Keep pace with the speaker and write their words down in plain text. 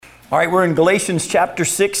All right, we're in Galatians chapter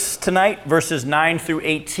 6 tonight, verses 9 through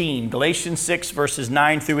 18. Galatians 6, verses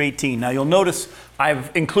 9 through 18. Now you'll notice I've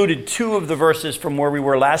included two of the verses from where we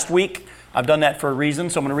were last week. I've done that for a reason,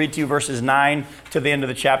 so I'm going to read to you verses 9 to the end of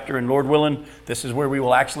the chapter, and Lord willing, this is where we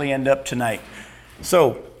will actually end up tonight.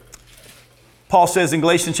 So, Paul says in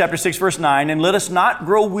Galatians chapter 6, verse 9, "And let us not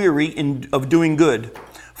grow weary of doing good.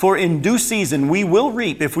 For in due season we will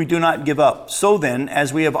reap if we do not give up. So then,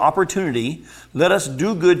 as we have opportunity, let us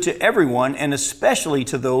do good to everyone, and especially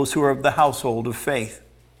to those who are of the household of faith.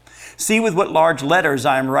 See with what large letters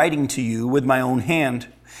I am writing to you with my own hand.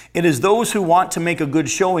 It is those who want to make a good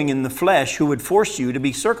showing in the flesh who would force you to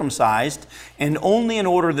be circumcised, and only in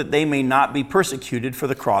order that they may not be persecuted for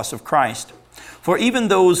the cross of Christ. For even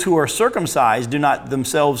those who are circumcised do not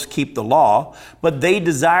themselves keep the law, but they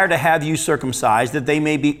desire to have you circumcised, that they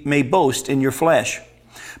may boast in your flesh.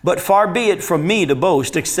 But far be it from me to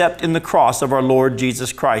boast, except in the cross of our Lord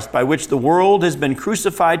Jesus Christ, by which the world has been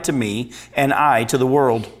crucified to me, and I to the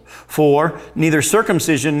world. For neither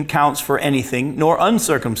circumcision counts for anything, nor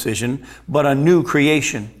uncircumcision, but a new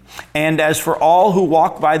creation. And as for all who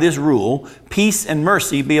walk by this rule, peace and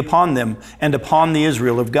mercy be upon them, and upon the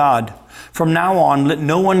Israel of God. From now on, let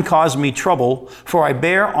no one cause me trouble, for I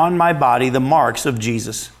bear on my body the marks of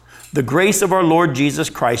Jesus. The grace of our Lord Jesus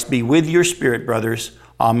Christ be with your spirit, brothers.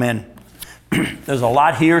 Amen." There's a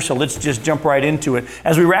lot here, so let's just jump right into it.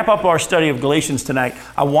 As we wrap up our study of Galatians tonight,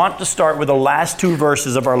 I want to start with the last two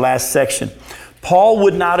verses of our last section. Paul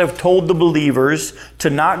would not have told the believers to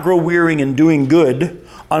not grow weary in doing good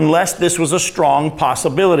unless this was a strong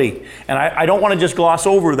possibility. And I don't want to just gloss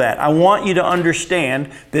over that. I want you to understand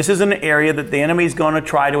this is an area that the enemy is going to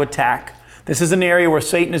try to attack. This is an area where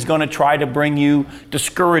Satan is going to try to bring you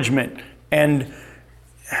discouragement. And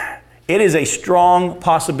it is a strong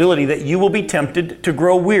possibility that you will be tempted to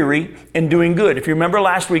grow weary in doing good. If you remember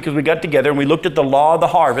last week as we got together and we looked at the law of the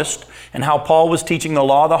harvest and how Paul was teaching the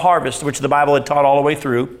law of the harvest, which the Bible had taught all the way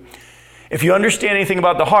through. If you understand anything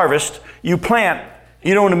about the harvest, you plant,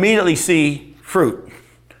 you don't immediately see fruit.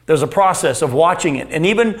 There's a process of watching it. And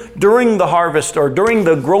even during the harvest or during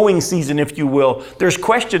the growing season, if you will, there's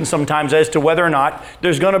questions sometimes as to whether or not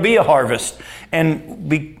there's going to be a harvest.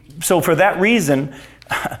 And so for that reason,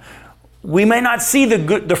 we may not see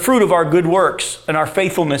the fruit of our good works and our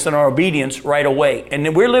faithfulness and our obedience right away.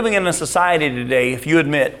 And we're living in a society today, if you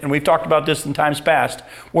admit, and we've talked about this in times past,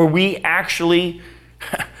 where we actually,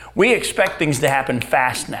 we expect things to happen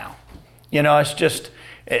fast now. You know, it's just,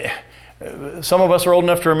 some of us are old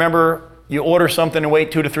enough to remember you order something and wait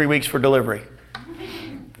 2 to 3 weeks for delivery.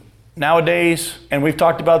 Nowadays, and we've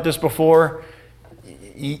talked about this before,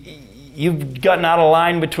 you've gotten out of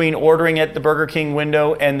line between ordering at the Burger King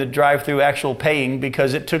window and the drive-through actual paying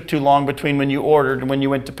because it took too long between when you ordered and when you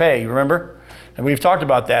went to pay, remember? And we've talked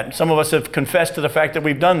about that. Some of us have confessed to the fact that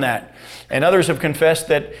we've done that. And others have confessed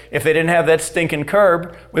that if they didn't have that stinking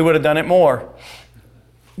curb, we would have done it more.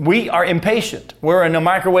 We are impatient. We're in a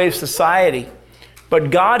microwave society. But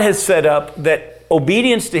God has set up that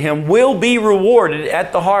obedience to Him will be rewarded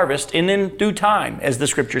at the harvest and in due time, as the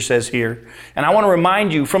Scripture says here. And I want to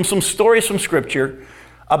remind you from some stories from Scripture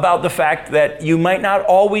about the fact that you might not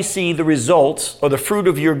always see the results or the fruit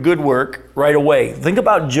of your good work right away. Think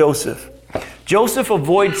about Joseph. Joseph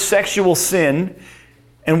avoided sexual sin,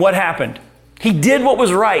 and what happened? He did what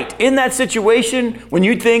was right. In that situation, when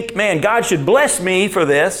you think, man, God should bless me for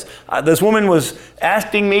this. This woman was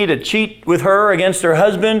asking me to cheat with her against her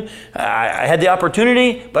husband. I had the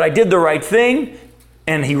opportunity, but I did the right thing.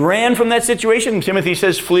 And he ran from that situation. Timothy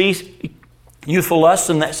says, flee youthful lusts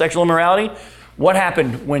and that sexual immorality. What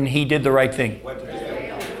happened when he did the right thing?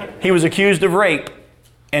 He was accused of rape,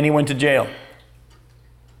 and he went to jail.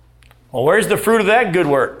 Well, where's the fruit of that good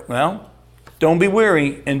work? Well, don't be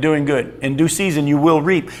weary in doing good. In due season, you will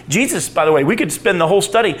reap. Jesus, by the way, we could spend the whole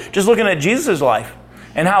study just looking at Jesus' life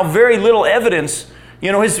and how very little evidence,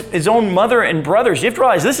 you know, his own mother and brothers. You have to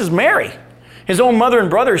realize this is Mary. His own mother and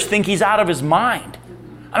brothers think he's out of his mind.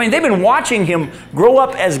 I mean, they've been watching him grow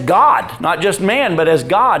up as God, not just man, but as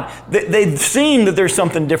God. They've seen that there's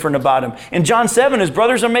something different about him. In John 7, his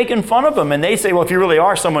brothers are making fun of him, and they say, well, if you really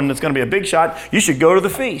are someone that's going to be a big shot, you should go to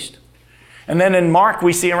the feast. And then in Mark,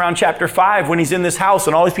 we see around chapter 5, when he's in this house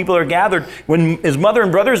and all these people are gathered, when his mother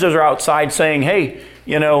and brothers are outside saying, hey,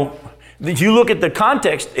 you know, if you look at the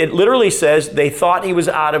context, it literally says they thought he was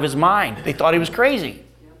out of his mind. They thought he was crazy.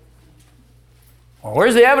 Well,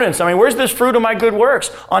 where's the evidence? I mean, where's this fruit of my good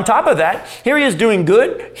works? On top of that, here he is doing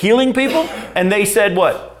good, healing people, and they said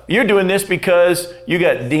what? You're doing this because you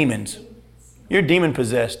got demons. You're demon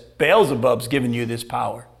possessed. Beelzebub's giving you this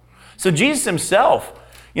power. So Jesus himself,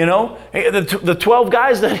 You know, the 12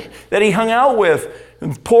 guys that he hung out with,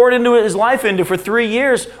 poured into his life into for 3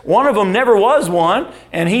 years. One of them never was one,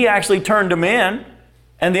 and he actually turned them in.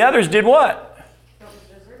 And the others did what?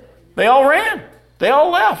 They all ran. They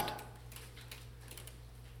all left.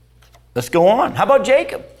 Let's go on. How about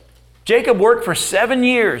Jacob? Jacob worked for 7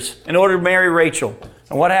 years in order to marry Rachel.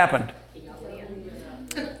 And what happened?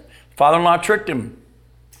 Father-in-law tricked him.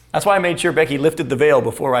 That's why I made sure Becky lifted the veil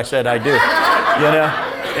before I said I do. You know?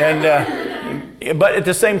 And but at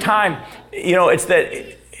the same time, you know, it's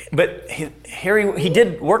that, but he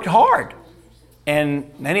did work hard.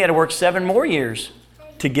 And then he had to work 7 more years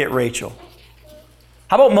to get Rachel.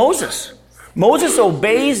 How about Moses? Moses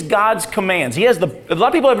obeys God's commands. A lot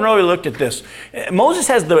of people haven't really looked at this. Moses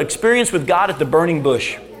has the experience with God at the burning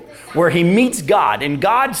bush, where he meets God. And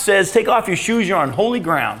God says, take off your shoes, you're on holy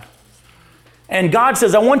ground. And God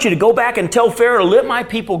says, I want you to go back and tell Pharaoh to let my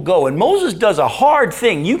people go. And Moses does a hard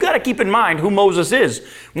thing. You got to keep in mind who Moses is.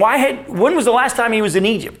 When was the last time he was in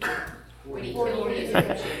Egypt? When he killed the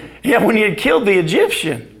Egyptian. Yeah, when he had killed the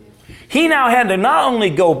Egyptian. He now had to not only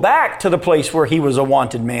go back to the place where he was a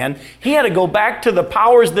wanted man, he had to go back to the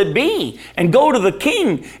powers that be and go to the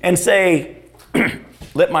king and say,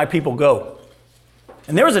 let my people go.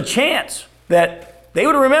 And there was a chance that they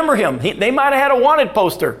would remember him. They might have had a wanted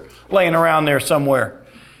poster laying around there somewhere.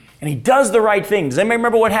 And he does the right thing. Does anybody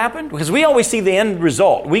remember what happened? Because we always see the end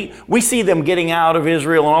result. We see them getting out of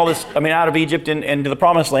Israel and all this, out of Egypt and to the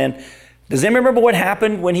promised land. Does anybody remember what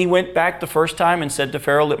happened when he went back the first time and said to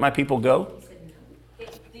Pharaoh, let my people go?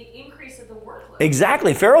 The increase of the workload.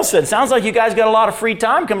 Exactly. Pharaoh said, sounds like you guys got a lot of free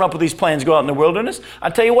time coming up with these plans to go out in the wilderness.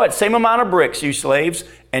 I tell you what, same amount of bricks, you slaves,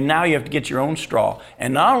 and now you have to get your own straw.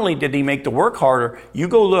 And not only did he make the work harder, you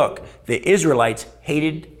go look, the Israelites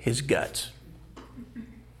hated his guts.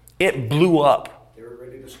 It blew up. They were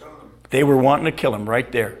ready to stone him. They were wanting to kill him right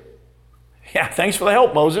there. Yeah, thanks for the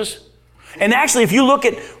help, Moses. And actually, if you look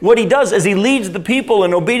at what he does as he leads the people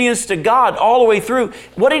in obedience to God all the way through,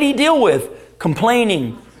 what did he deal with?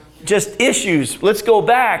 Complaining, just issues. Let's go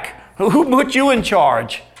back. Who put you in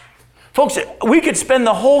charge? Folks, we could spend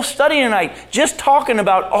the whole study tonight just talking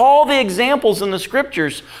about all the examples in the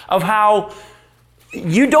scriptures of how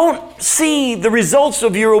you don't see the results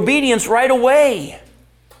of your obedience right away.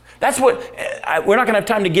 That's what, we're not going to have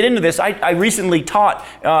time to get into this. I recently taught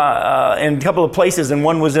in a couple of places, and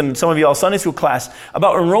one was in some of y'all's Sunday school class,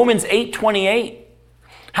 about in Romans 8:28,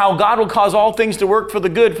 how God will cause all things to work for the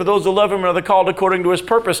good for those who love him and are the called according to his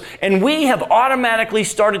purpose. And we have automatically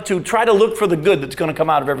started to try to look for the good that's going to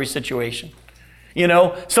come out of every situation. You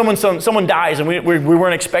know, someone dies and we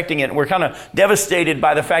weren't expecting it, and we're kind of devastated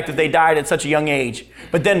by the fact that they died at such a young age.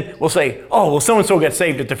 But then we'll say, oh, well, so-and-so got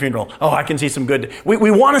saved at the funeral. Oh, I can see some good.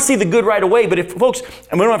 We want to see the good right away, but if folks,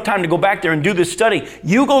 and we don't have time to go back there and do this study,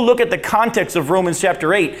 you go look at the context of Romans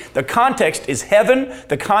chapter 8. The context is heaven.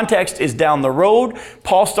 The context is down the road.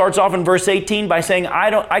 Paul starts off in verse 18 by saying,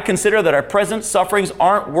 I consider that our present sufferings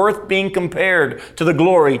aren't worth being compared to the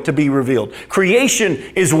glory to be revealed. Creation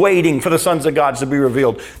is waiting for the sons of God to be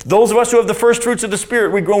revealed. Those of us who have the first fruits of the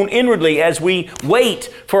Spirit, we groan inwardly as we wait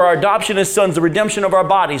for our adoption as sons, the redemption of our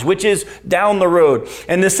bodies, which is down the road.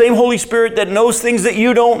 And the same Holy Spirit that knows things that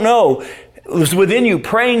you don't know is within you,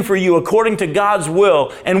 praying for you according to God's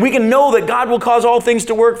will. And we can know that God will cause all things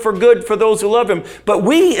to work for good for those who love him. But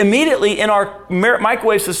we immediately in our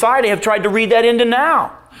microwave society have tried to read that into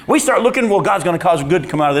now. We start looking, well, God's going to cause good to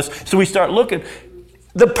come out of this. So we start looking.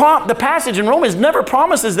 The passage in Romans never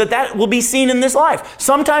promises that will be seen in this life.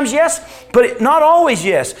 Sometimes yes, but not always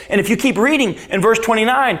yes. And if you keep reading in verse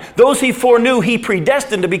 29, those he foreknew, he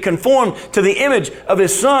predestined to be conformed to the image of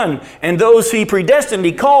his Son. And those he predestined,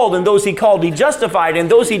 he called. And those he called, he justified.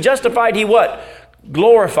 And those he justified, he what?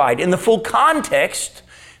 Glorified. In the full context,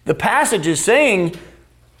 the passage is saying,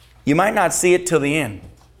 you might not see it till the end.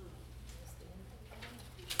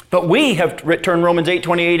 But we have turned Romans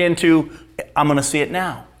 8:28 into, I'm going to see it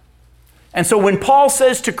now. And so when Paul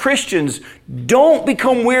says to Christians, don't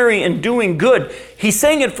become weary in doing good, he's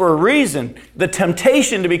saying it for a reason. The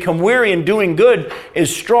temptation to become weary in doing good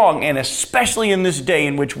is strong, and especially in this day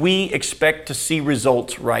in which we expect to see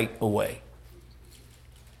results right away.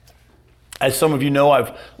 As some of you know,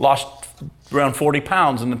 I've lost around 40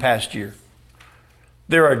 pounds in the past year.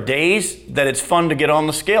 There are days that it's fun to get on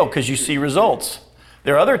the scale because you see results.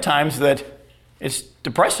 There are other times that it's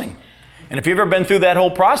depressing. And if you've ever been through that whole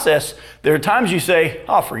process, there are times you say,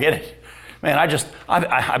 oh, forget it. Man,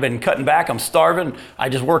 I've been cutting back. I'm starving. I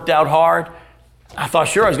just worked out hard. I thought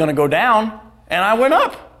sure I was going to go down, and I went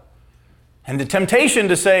up. And the temptation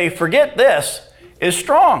to say, forget this, is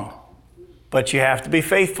strong. But you have to be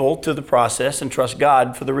faithful to the process and trust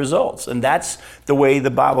God for the results. And that's the way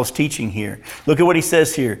the Bible's teaching here. Look at what he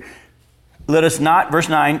says here. Let us not, verse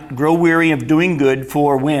 9, grow weary of doing good,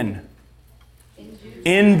 for when?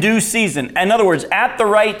 In due season. In other words, at the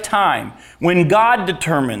right time, when God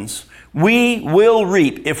determines, we will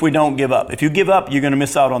reap if we don't give up. If you give up, you're going to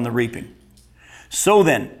miss out on the reaping. So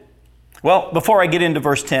then, well, before I get into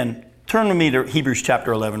verse 10, turn with me to Hebrews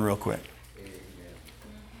chapter 11 real quick.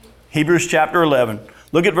 Hebrews chapter 11.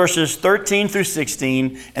 Look at verses 13 through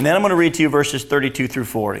 16, and then I'm going to read to you verses 32 through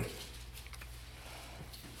 40.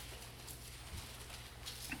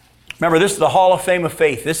 Remember, this is the Hall of Fame of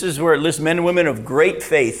faith. This is where it lists men and women of great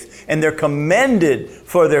faith, and they're commended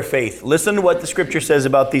for their faith. Listen to what the Scripture says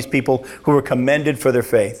about these people who were commended for their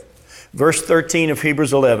faith. Verse 13 of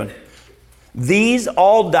Hebrews 11. These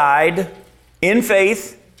all died in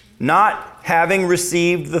faith, not having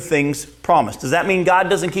received the things promised. Does that mean God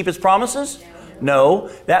doesn't keep His promises? No.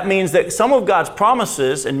 That means that some of God's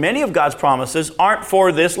promises and many of God's promises aren't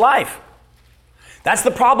for this life. That's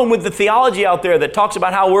the problem with the theology out there that talks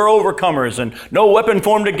about how we're overcomers and no weapon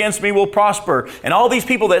formed against me will prosper. And all these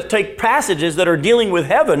people that take passages that are dealing with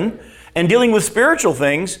heaven and dealing with spiritual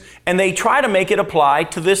things and they try to make it apply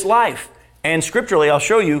to this life. And scripturally, I'll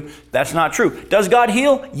show you that's not true. Does God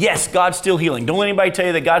heal? Yes, God's still healing. Don't let anybody tell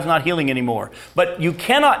you that God's not healing anymore. But you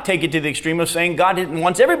cannot take it to the extreme of saying God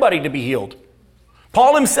wants everybody to be healed.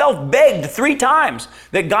 Paul himself begged 3 times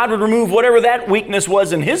that God would remove whatever that weakness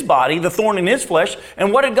was in his body, the thorn in his flesh.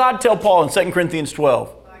 And what did God tell Paul in 2 Corinthians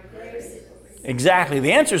 12? Exactly.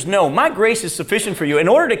 The answer is no. My grace is sufficient for you. In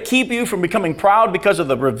order to keep you from becoming proud because of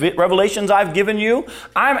the revelations I've given you,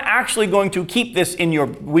 I'm actually going to keep this in your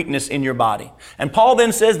weakness in your body. And Paul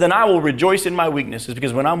then says, then I will rejoice in my weaknesses,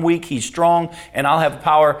 because when I'm weak, He's strong, and I'll have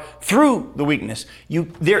power through the weakness.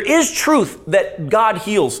 There is truth that God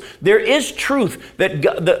heals. There is truth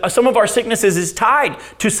that some of our sicknesses is tied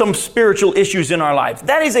to some spiritual issues in our lives.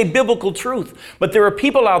 That is a biblical truth. But there are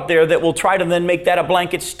people out there that will try to then make that a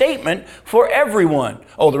blanket statement for everyone.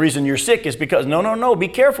 Oh, the reason you're sick is because... No. Be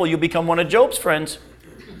careful. You'll become one of Job's friends.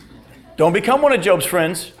 Don't become one of Job's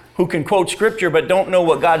friends who can quote scripture but don't know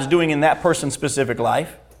what God's doing in that person's specific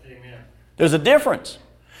life. Amen. There's a difference.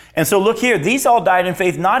 And so look here, these all died in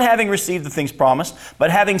faith, not having received the things promised,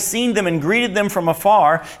 but having seen them and greeted them from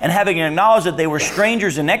afar, and having acknowledged that they were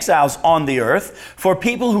strangers and exiles on the earth. For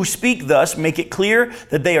people who speak thus make it clear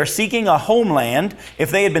that they are seeking a homeland.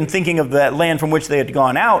 If they had been thinking of that land from which they had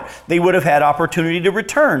gone out, they would have had opportunity to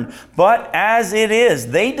return. But as it is,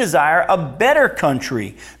 they desire a better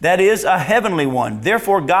country, that is, a heavenly one.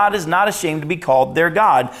 Therefore, God is not ashamed to be called their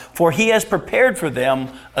God, for He has prepared for them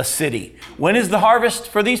a city. When is the harvest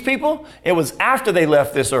for these people? It was after they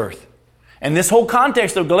left this earth. And this whole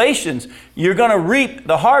context of Galatians, you're going to reap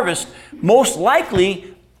the harvest. Most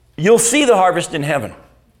likely, you'll see the harvest in heaven.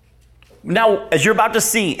 Now, as you're about to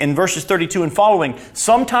see in verses 32 and following,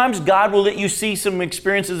 sometimes God will let you see some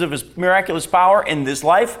experiences of His miraculous power in this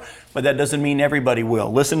life, but that doesn't mean everybody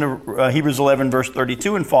will. Listen to Hebrews 11, verse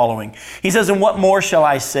 32 and following. He says, and what more shall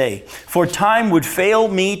I say? For time would fail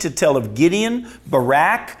me to tell of Gideon,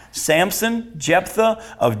 Barak, Samson, Jephthah,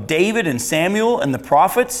 of David and Samuel and the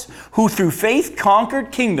prophets, who through faith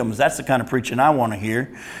conquered kingdoms. That's the kind of preaching I want to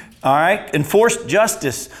hear. All right. Enforced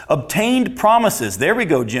justice, obtained promises. There we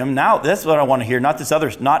go, Jim. Now that's what I want to hear. Not this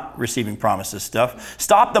other not receiving promises stuff.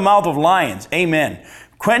 Stop the mouth of lions. Amen.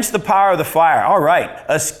 Quench the power of the fire. All right.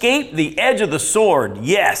 Escape the edge of the sword.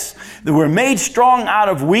 Yes. They were made strong out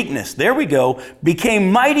of weakness. There we go.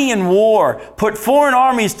 Became mighty in war. Put foreign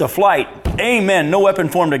armies to flight. Amen. No weapon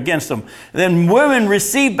formed against them. Then women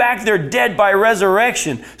received back their dead by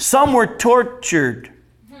resurrection. Some were tortured.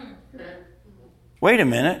 Wait a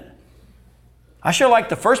minute. I sure like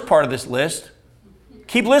the first part of this list.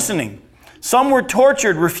 Keep listening. Some were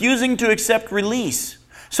tortured, refusing to accept release,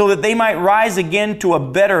 so that they might rise again to a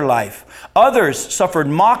better life. Others suffered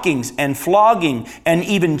mockings and flogging and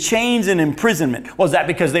even chains and imprisonment. Was that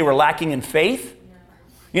because they were lacking in faith?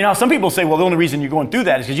 You know, some people say, well, the only reason you're going through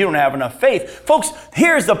that is because you don't have enough faith. Folks,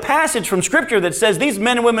 here's the passage from Scripture that says these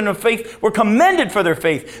men and women of faith were commended for their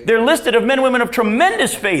faith. They're listed of men and women of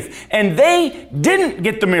tremendous faith, and they didn't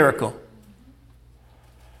get the miracle.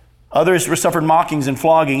 Others were suffered mockings and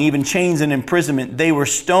flogging, even chains and imprisonment. They were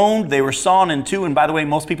stoned, they were sawn in two. And by the way,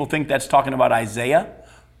 most people think that's talking about Isaiah,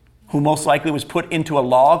 who most likely was put into a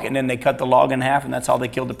log, and then they cut the log in half, and that's how they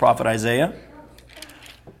killed the prophet Isaiah.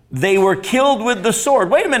 They were killed with the sword.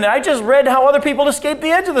 Wait a minute, I just read how other people escaped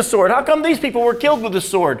the edge of the sword. How come these people were killed with the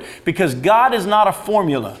sword? Because God is not a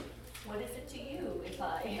formula. What is it to you if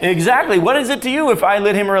I... Exactly. What is it to you if I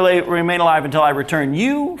let him remain alive until I return?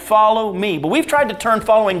 You follow me. But we've tried to turn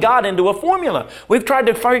following God into a formula. We've tried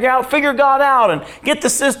to figure God out and get the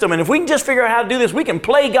system. And if we can just figure out how to do this, we can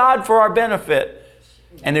play God for our benefit.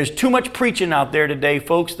 And there's too much preaching out there today,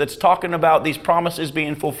 folks, that's talking about these promises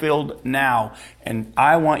being fulfilled now. And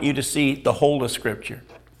I want you to see the whole of Scripture.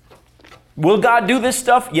 Will God do this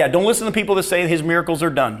stuff? Yeah, don't listen to people that say his miracles are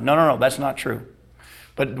done. No, that's not true.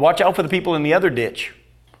 But watch out for the people in the other ditch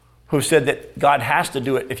who said that God has to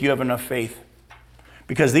do it if you have enough faith.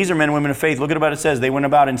 Because these are men and women of faith. Look at what it says. They went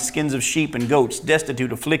about in skins of sheep and goats,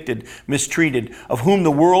 destitute, afflicted, mistreated, of whom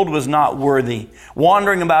the world was not worthy,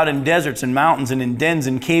 wandering about in deserts and mountains and in dens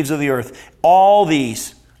and caves of the earth. All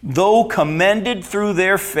these, though commended through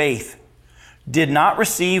their faith, did not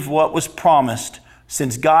receive what was promised,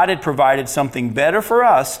 since God had provided something better for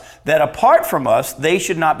us, that apart from us, they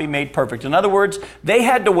should not be made perfect. In other words, they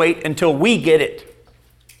had to wait until we get it.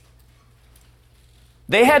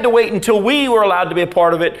 They had to wait until we were allowed to be a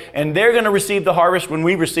part of it, and they're going to receive the harvest when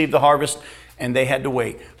we receive the harvest, and they had to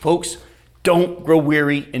wait. Folks, don't grow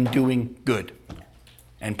weary in doing good.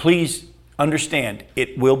 And please understand,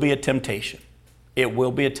 it will be a temptation. It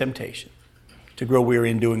will be a temptation to grow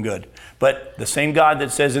weary in doing good. But the same God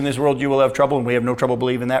that says in this world you will have trouble, and we have no trouble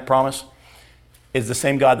believing that promise, is the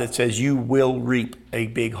same God that says you will reap a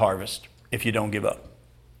big harvest if you don't give up.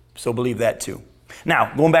 So believe that too.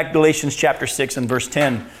 Now, going back to Galatians chapter 6 and verse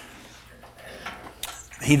 10,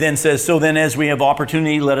 he then says, so then as we have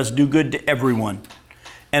opportunity, let us do good to everyone,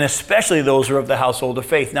 and especially those who are of the household of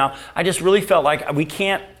faith. Now, I just really felt like we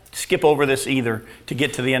can't skip over this either to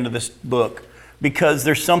get to the end of this book, because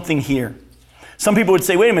there's something here. Some people would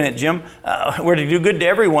say, wait a minute, Jim, we're to do good to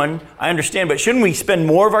everyone. I understand, but shouldn't we spend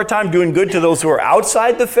more of our time doing good to those who are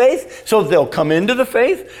outside the faith so that they'll come into the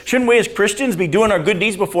faith? Shouldn't we as Christians be doing our good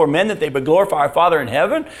deeds before men that they would glorify our Father in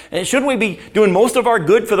heaven? And shouldn't we be doing most of our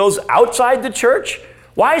good for those outside the church?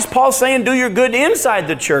 Why is Paul saying do your good inside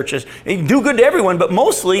the churches? Do good to everyone, but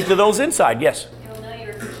mostly to those inside. Yes? You'll know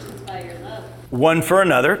you're Christians by your love. One for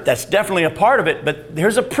another. That's definitely a part of it. But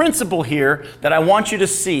there's a principle here that I want you to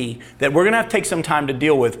see that we're going to have to take some time to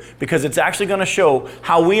deal with, because it's actually going to show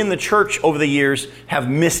how we in the church over the years have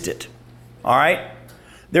missed it. All right?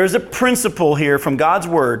 There's a principle here from God's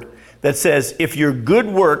Word that says if your good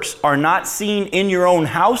works are not seen in your own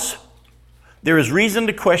house, there is reason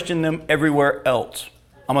to question them everywhere else.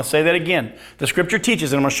 I'm going to say that again. The Scripture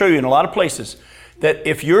teaches, and I'm going to show you in a lot of places, that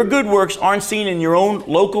if your good works aren't seen in your own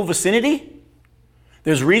local vicinity,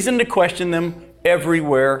 there's reason to question them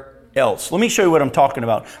everywhere else. Let me show you what I'm talking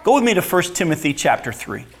about. Go with me to 1 Timothy chapter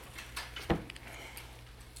 3. I'm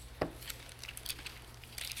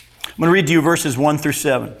going to read to you verses 1 through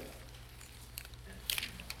 7.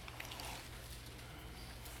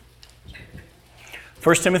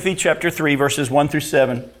 First Timothy chapter 3, verses 1 through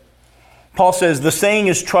 7. Paul says, the saying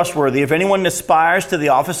is trustworthy. If anyone aspires to the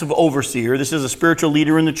office of overseer, this is a spiritual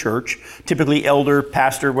leader in the church, typically elder,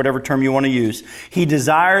 pastor, whatever term you want to use, he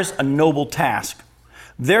desires a noble task.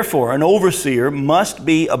 Therefore, an overseer must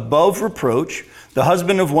be above reproach, the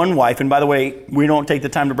husband of one wife. And by the way, we don't take the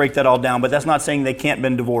time to break that all down, but that's not saying they can't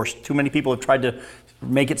been divorced. Too many people have tried to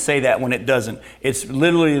make it say that when it doesn't. It's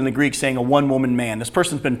literally in the Greek saying a one-woman man. This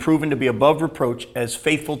person's been proven to be above reproach as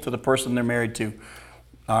faithful to the person they're married to.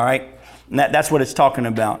 All right? And that's what it's talking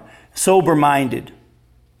about. Sober-minded,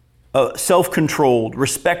 self-controlled,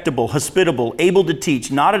 respectable, hospitable, able to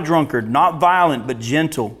teach, not a drunkard, not violent, but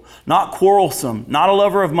gentle, not quarrelsome, not a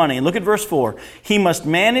lover of money. And look at verse 4. He must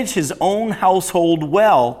manage his own household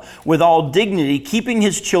well, with all dignity, keeping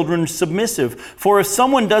his children submissive. For if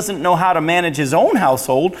someone doesn't know how to manage his own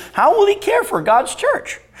household, how will he care for God's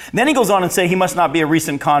church? Then he goes on and say he must not be a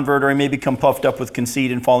recent convert, or he may become puffed up with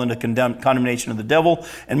conceit and fall into condemnation of the devil.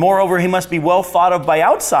 And moreover, he must be well thought of by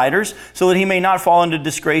outsiders, so that he may not fall into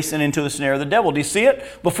disgrace and into the snare of the devil. Do you see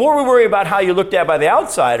it? Before we worry about how you're looked at by the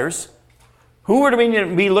outsiders, who are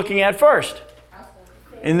we be looking at first?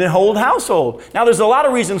 In the whole household. Now, there's a lot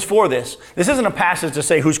of reasons for this. This isn't a passage to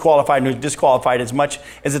say who's qualified and who's disqualified as much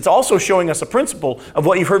as it's also showing us a principle of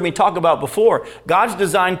what you've heard me talk about before. God's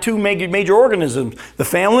designed two major organisms, the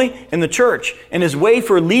family and the church. And his way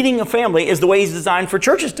for leading a family is the way he's designed for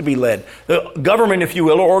churches to be led. The government, if you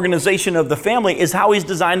will, or organization of the family is how he's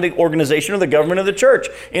designed the organization of the government of the church.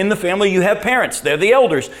 In the family, you have parents. They're the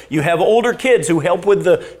elders. You have older kids who help with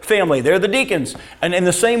the family. They're the deacons. And in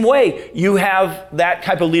the same way, you have that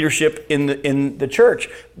type of leadership in the church,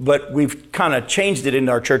 but we've kind of changed it in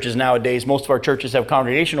our churches nowadays. Most of our churches have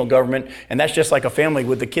congregational government, and that's just like a family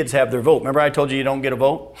with the kids have their vote. Remember I told you don't get a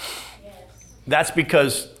vote? Yes. That's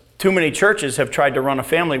because too many churches have tried to run a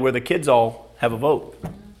family where the kids all have a vote.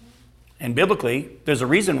 And biblically, there's a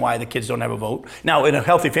reason why the kids don't have a vote. Now, in a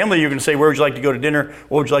healthy family, you're going to say, where would you like to go to dinner?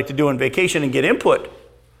 What would you like to do on vacation? And get input.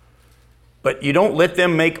 But you don't let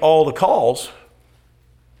them make all the calls.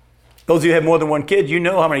 Those of you who have more than one kid, you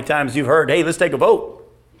know how many times you've heard, hey, let's take a vote.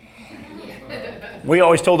 We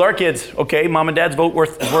always told our kids, okay, mom and dad's vote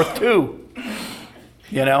is worth 2.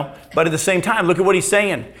 You know? But at the same time, look at what he's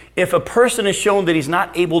saying. If a person is shown that he's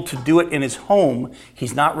not able to do it in his home,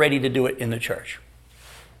 he's not ready to do it in the church.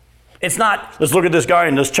 It's not, let's look at this guy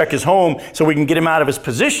and let's check his home so we can get him out of his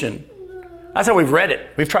position. That's how we've read it.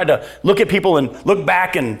 We've tried to look at people and look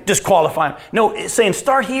back and disqualify them. No, it's saying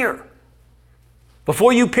start here.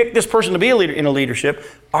 Before you pick this person to be a leader in a leadership,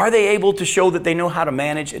 are they able to show that they know how to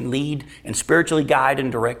manage and lead and spiritually guide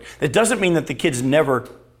and direct? That doesn't mean that the kids never,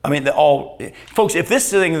 folks, if this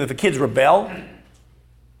thing that the kids rebel,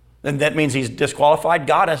 then that means he's disqualified.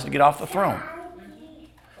 God has to get off the throne.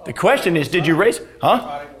 The question is, did you raise?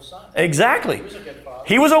 Huh? Exactly.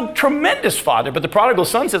 He was a tremendous father, but the prodigal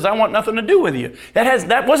son says, I want nothing to do with you.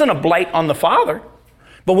 That wasn't a blight on the father.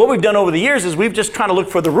 But what we've done over the years is we've just kind of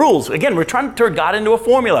looked for the rules. Again, we're trying to turn God into a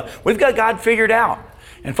formula. We've got God figured out.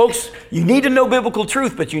 And folks, you need to know biblical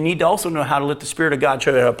truth, but you need to also know how to let the Spirit of God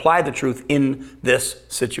show you how to apply the truth in this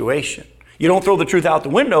situation. You don't throw the truth out the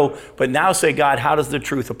window, but now say, God, how does the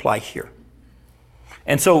truth apply here?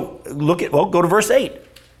 And so go to verse 8.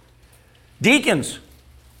 Deacons,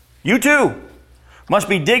 you too must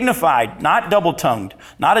be dignified, not double-tongued,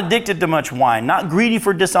 not addicted to much wine, not greedy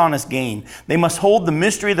for dishonest gain. They must hold the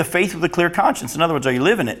mystery of the faith with a clear conscience. In other words, are you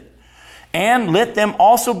living it? And let them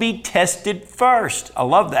also be tested first. I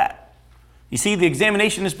love that. You see, the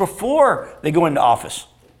examination is before they go into office.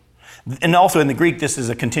 And also in the Greek, this is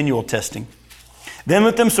a continual testing. Then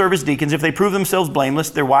let them serve as deacons. If they prove themselves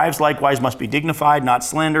blameless, their wives likewise must be dignified, not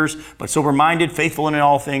slanderers, but sober-minded, faithful in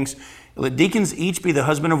all things. Let deacons each be the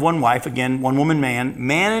husband of one wife, again, one woman man,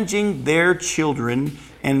 managing their children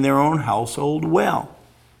and their own household well.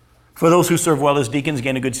 For those who serve well as deacons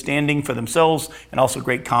gain a good standing for themselves and also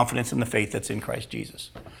great confidence in the faith that's in Christ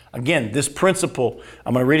Jesus. Again, this principle,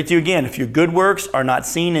 I'm going to read it to you again. If your good works are not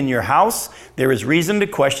seen in your house, there is reason to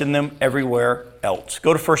question them everywhere else.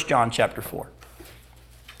 Go to 1 John chapter 4.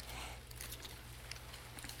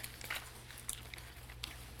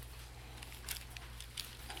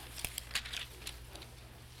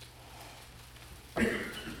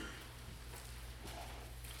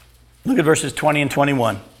 Look at verses 20 and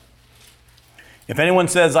 21. If anyone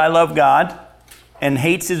says, I love God, and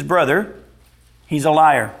hates his brother, he's a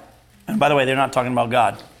liar. And by the way, they're not talking about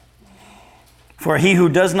God. For he who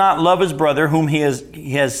does not love his brother whom he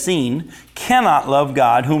has seen cannot love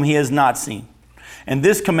God whom he has not seen. And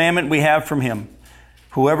this commandment we have from him.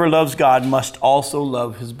 Whoever loves God must also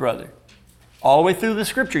love his brother. All the way through the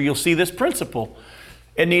scripture, you'll see this principle.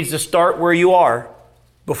 It needs to start where you are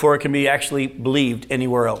before it can be actually believed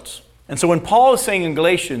anywhere else. And so when Paul is saying in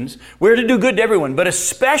Galatians, we're to do good to everyone, but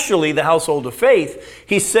especially the household of faith,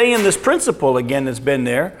 he's saying this principle again that's been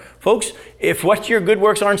there. Folks, if what your good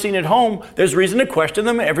works aren't seen at home, there's reason to question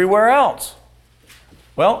them everywhere else.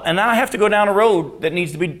 Well, and now I have to go down a road that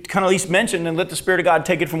needs to be kind of at least mentioned and let the Spirit of God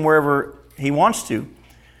take it from wherever he wants to.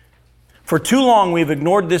 For too long, we've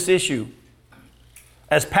ignored this issue.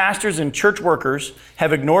 As pastors and church workers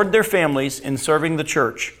have ignored their families in serving the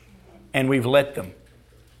church, and we've let them.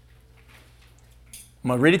 I'm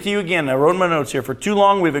going to read it to you again. I wrote in my notes here. For too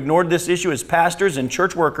long, we've ignored this issue as pastors and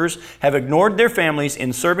church workers have ignored their families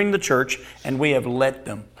in serving the church, and we have let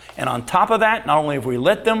them. And on top of that, not only have we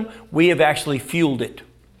let them, we have actually fueled it.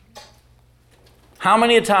 How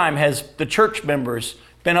many a time has the church members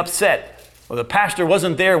been upset, or the pastor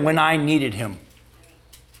wasn't there when I needed him?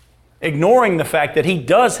 Ignoring the fact that he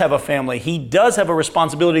does have a family. He does have a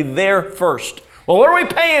responsibility there first. Well, what are we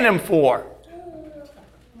paying him for?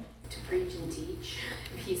 To preach and teach.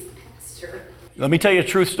 He's the pastor. Let me tell you a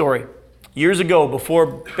truth story. Years ago,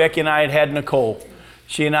 before Becky and I had Nicole,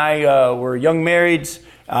 she and I were young marrieds.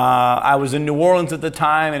 I was in New Orleans at the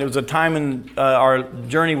time, and it was a time in our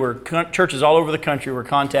journey where churches all over the country were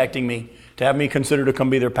contacting me to have me considered to come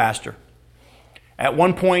be their pastor. At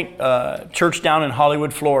one point, a church down in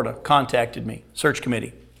Hollywood, Florida, contacted me, search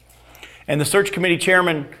committee. And the search committee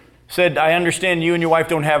chairman said, I understand you and your wife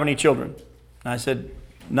don't have any children. And I said,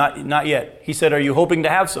 not yet. He said, are you hoping to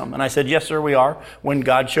have some? And I said, yes, sir, we are, when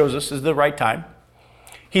God shows us is the right time.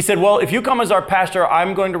 He said, well, if you come as our pastor,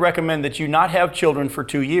 I'm going to recommend that you not have children for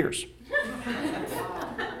 2 years.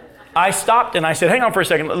 I stopped and I said, hang on for a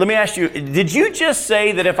second. Let me ask you, did you just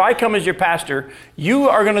say that if I come as your pastor, you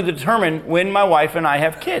are going to determine when my wife and I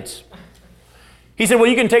have kids? He said, well,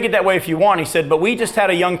 you can take it that way if you want. He said, but we just had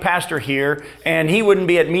a young pastor here, and he wouldn't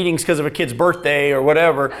be at meetings because of a kid's birthday or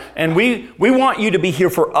whatever. And we want you to be here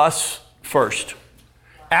for us first.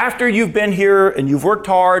 After you've been here and you've worked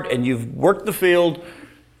hard and you've worked the field,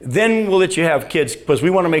 then we'll let you have kids because we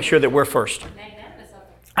want to make sure that we're first.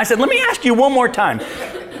 I said, let me ask you one more time.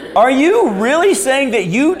 Are you really saying that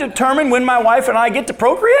you determine when my wife and I get to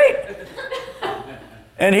procreate?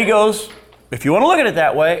 And he goes, if you want to look at it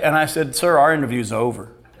that way. And I said, sir, our interview's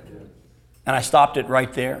over. And I stopped it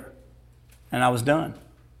right there. And I was done.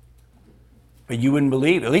 But you wouldn't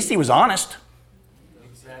believe, at least he was honest.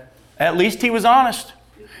 At least he was honest.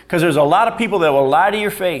 Because there's a lot of people that will lie to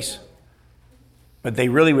your face. But they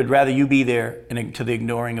really would rather you be there to the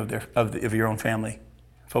ignoring of your own family.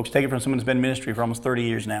 Folks, take it from someone who's been in ministry for almost 30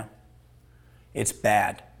 years now. It's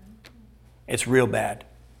bad. It's real bad.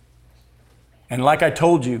 And like I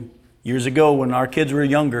told you, years ago when our kids were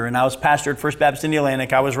younger and I was pastor at First Baptist in the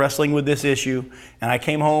Atlantic, I was wrestling with this issue. And I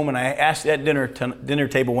came home and I asked at dinner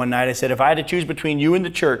table one night, I said, if I had to choose between you and the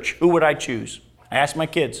church, who would I choose? I asked my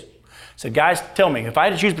kids. I said, guys, tell me, if I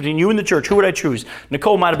had to choose between you and the church, who would I choose?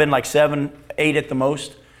 Nicole might have been like 7, 8 at the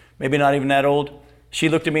most, maybe not even that old. She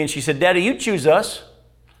looked at me and she said, Daddy, you'd choose us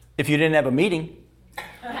if you didn't have a meeting.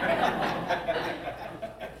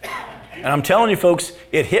 And I'm telling you, folks,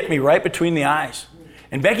 it hit me right between the eyes.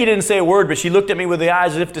 And Becky didn't say a word, but she looked at me with the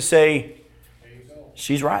eyes as if to say,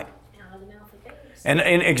 she's right. And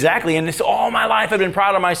exactly. And this, all my life I've been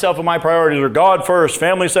proud of myself and my priorities are God first,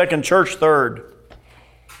 family second, church third.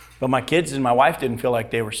 But my kids and my wife didn't feel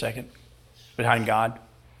like they were second behind God.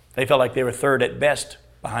 They felt like they were third at best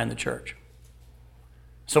behind the church.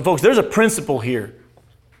 So folks, there's a principle here.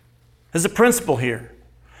 There's a principle here.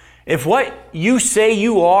 If what you say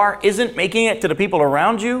you are isn't making it to the people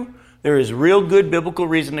around you, there is real good biblical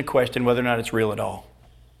reason to question whether or not it's real at all.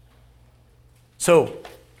 So,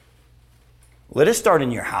 let it start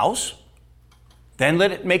in your house. Then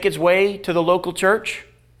let it make its way to the local church.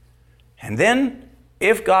 And then,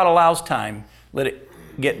 if God allows time, let it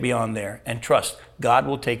get beyond there and trust God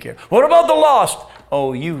will take care. What about the lost?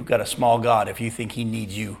 Oh, you've got a small God if you think He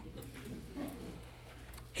needs you.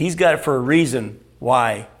 He's got it for a reason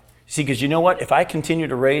why. See, because you know what? If I continue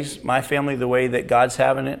to raise my family the way that God's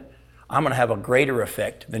having it, I'm going to have a greater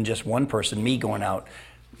effect than just one person, me going out.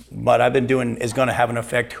 What I've been doing is going to have an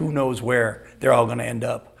effect. Who knows where they're all going to end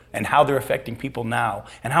up and how they're affecting people now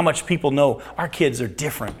and how much people know our kids are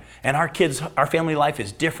different and our family life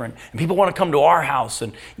is different and people want to come to our house.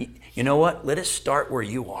 And you know what? Let it start where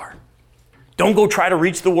you are. Don't go try to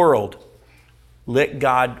reach the world. Let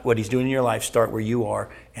God, what He's doing in your life, start where you are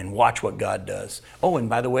and watch what God does. Oh, and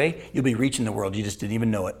by the way, you'll be reaching the world. You just didn't even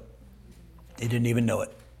know it. You didn't even know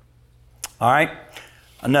it. All right,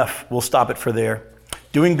 enough. We'll stop it for there.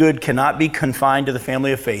 Doing good cannot be confined to the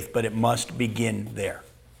family of faith, but it must begin there.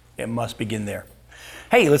 It must begin there.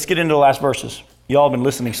 Hey, let's get into the last verses. Y'all have been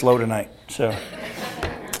listening slow tonight. So,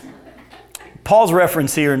 Paul's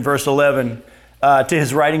reference here in verse 11 to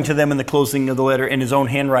his writing to them in the closing of the letter in his own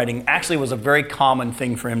handwriting actually was a very common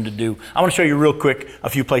thing for him to do. I want to show you real quick a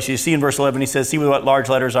few places. You see in verse 11, he says, see with what large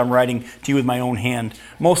letters I'm writing to you with my own hand.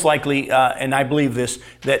 Most likely, and I believe this,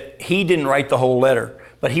 that he didn't write the whole letter,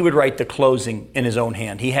 but he would write the closing in his own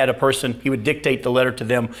hand. He had a person, he would dictate the letter to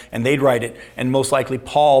them and they'd write it. And most likely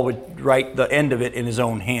Paul would write the end of it in his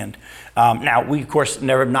own hand. Now, we of course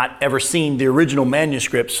not ever seen the original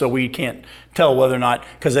manuscripts, so we can't tell whether or not,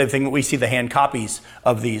 because I think we see the hand copies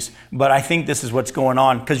of these. But I think this is what's going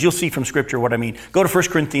on, because you'll see from Scripture what I mean. Go to 1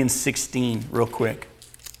 Corinthians 16 real quick.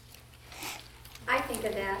 I think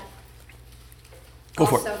of that Go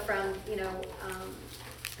for also it. from,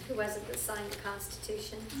 who was it that signed the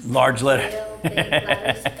Constitution? Large letter. Real big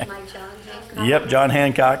letters, my John Hancock. Yep, John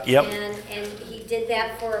Hancock, yep. And he did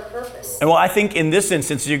that for a purpose. And well, I think in this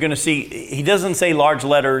instance, you're going to see, he doesn't say large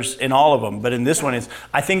letters in all of them, but in this one,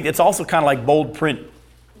 I think it's also kind of like bold print.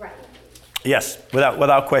 Right. Yes,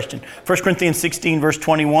 without question. 1 Corinthians 16, verse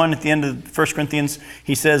 21, at the end of 1 Corinthians,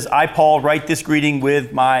 he says, I, Paul, write this greeting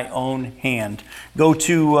with my own hand. Go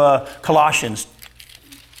to Colossians.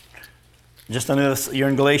 Just under this, you're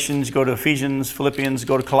in Galatians, go to Ephesians, Philippians,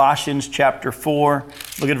 go to Colossians chapter 4.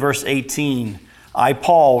 Look at verse 18. I,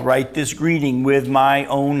 Paul, write this greeting with my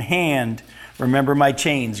own hand. Remember my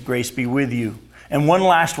chains, grace be with you. And one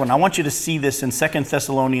last one. I want you to see this in 2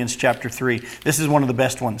 Thessalonians chapter 3. This is one of the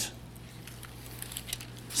best ones.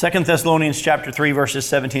 2 Thessalonians chapter 3, verses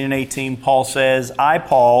 17 and 18, Paul says, I,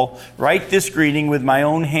 Paul, write this greeting with my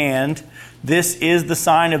own hand. This is the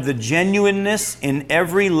sign of the genuineness in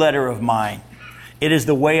every letter of mine. It is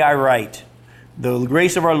the way I write. The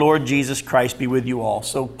grace of our Lord Jesus Christ be with you all.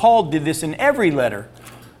 So Paul did this in every letter.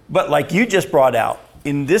 But like you just brought out,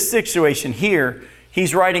 in this situation here,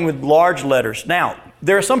 he's writing with large letters. Now,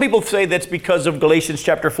 there are some people who say that's because of Galatians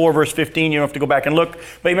chapter 4, verse 15. You don't have to go back and look.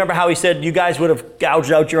 But remember how he said, you guys would have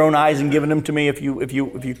gouged out your own eyes and given them to me if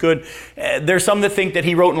you could. There's some that think that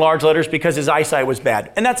he wrote in large letters because his eyesight was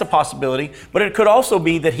bad. And that's a possibility. But it could also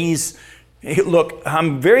be that look,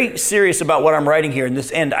 I'm very serious about what I'm writing here in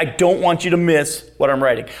this end. I don't want you to miss what I'm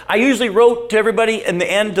writing. I usually wrote to everybody in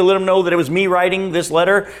the end to let them know that it was me writing this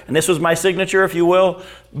letter, and this was my signature, if you will.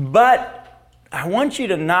 But I want you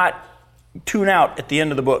to not tune out at the end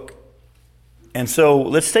of the book. And so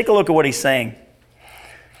let's take a look at what he's saying.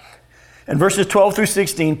 In verses 12 through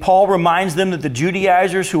 16, Paul reminds them that the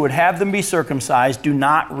Judaizers who would have them be circumcised do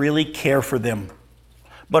not really care for them,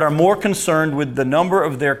 but are more concerned with the number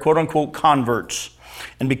of their quote-unquote converts,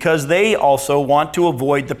 and because they also want to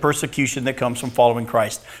avoid the persecution that comes from following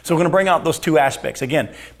Christ. So we're going to bring out those two aspects.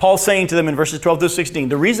 Again, Paul's saying to them in verses 12 through 16,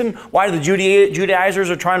 the reason why the Judaizers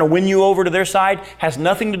are trying to win you over to their side has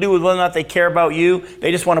nothing to do with whether or not they care about you.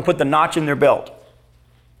 They just want to put the notch in their belt.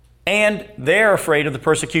 And they're afraid of the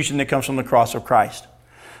persecution that comes from the cross of Christ.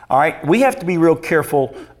 All right, we have to be real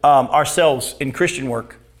careful ourselves in Christian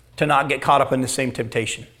work to not get caught up in the same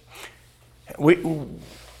temptation.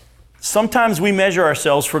 Sometimes we measure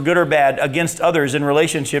ourselves for good or bad against others in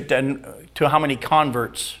relationship to how many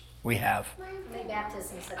converts we have.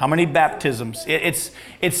 How many baptisms. It's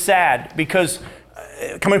sad because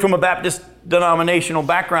coming from a Baptist denominational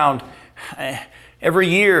background, every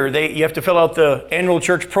year you have to fill out the annual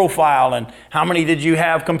church profile and how many did you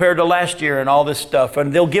have compared to last year and all this stuff.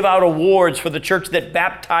 And they'll give out awards for the church that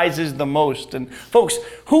baptizes the most. And folks,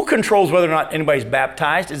 who controls whether or not anybody's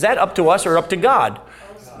baptized? Is that up to us or up to God?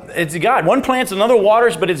 It's God. One plants, another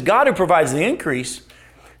waters, but it's God who provides the increase.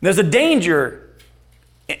 There's a danger.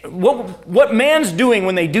 What man's doing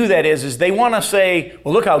when they do that is they want to say,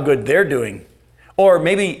 well, look how good they're doing. Or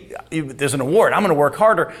maybe there's an award. I'm going to work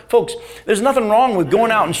harder. Folks, there's nothing wrong with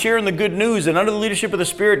going out and sharing the good news and under the leadership of the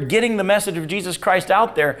Spirit, getting the message of Jesus Christ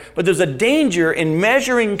out there. But there's a danger in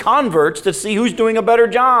measuring converts to see who's doing a better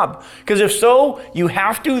job. Because if so, you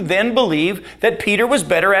have to then believe that Peter was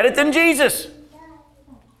better at it than Jesus.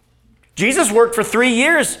 Jesus worked for 3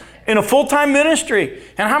 years in a full-time ministry.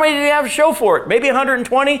 And how many did he have to show for it? Maybe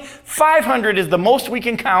 120? 500 is the most we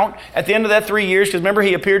can count at the end of that 3 years. Because remember,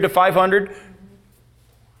 he appeared to 500.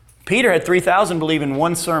 Peter had 3,000 believe in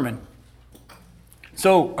one sermon.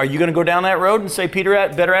 So are you going to go down that road and say Peter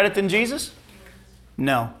better at it than Jesus?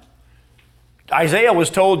 No. Isaiah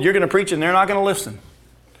was told you're going to preach and they're not going to listen.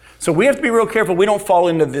 So we have to be real careful we don't fall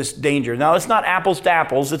into this danger. Now, it's not apples to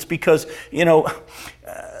apples. It's because,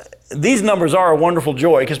 these numbers are a wonderful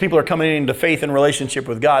joy because people are coming into faith and relationship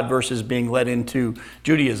with God versus being led into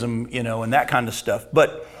Judaism, and that kind of stuff.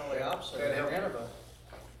 But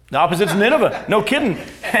the opposite's Nineveh. No kidding.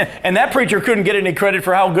 And that preacher couldn't get any credit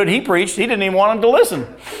for how good he preached. He didn't even want them to listen.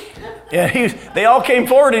 Yeah, they all came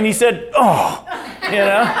forward and he said,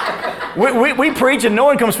 we preach and no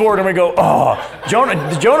one comes forward and we go,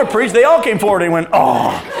 Jonah preached. They all came forward and went, Go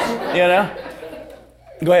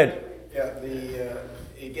ahead. Yeah,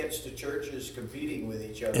 it gets the churches competing with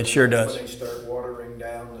each other. It sure does. When they start watering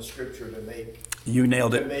down the scripture to make you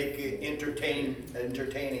nailed it. To make it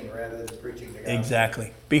entertaining rather than preaching the gospel.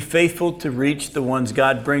 Exactly. Be faithful to reach the ones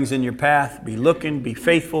God brings in your path. Be looking, be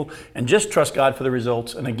faithful, and just trust God for the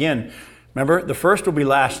results. And again, remember, the first will be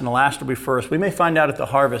last and the last will be first. We may find out at the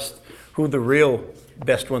harvest who the real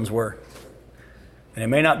best ones were. And it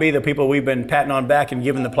may not be the people we've been patting on back and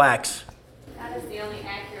giving the plaques. God is the only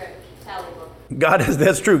accurate tally book.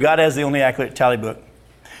 That's true. God has the only accurate tally book.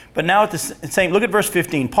 But now at the same, look at verse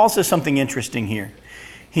 15. Paul says something interesting here.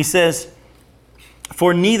 He says,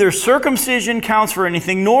 for neither circumcision counts for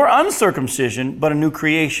anything, nor uncircumcision, but a new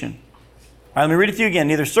creation. All right, let me read it to you again.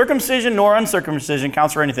 Neither circumcision nor uncircumcision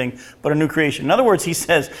counts for anything, but a new creation. In other words, he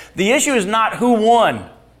says, the issue is not who won,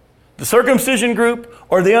 the circumcision group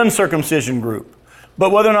or the uncircumcision group,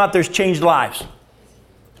 but whether or not there's changed lives.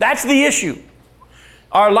 That's the issue.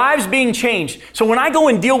 Our lives being changed. So when I go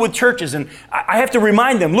and deal with churches and I have to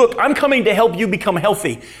remind them, look, I'm coming to help you become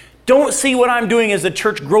healthy. Don't see what I'm doing as a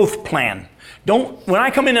church growth plan. When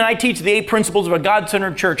I come in and I teach the 8 principles of a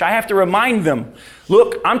God-centered church, I have to remind them,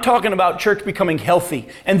 look, I'm talking about church becoming healthy.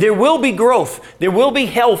 And there will be growth. There will be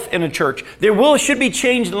health in a church. Should be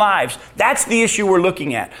changed lives. That's the issue we're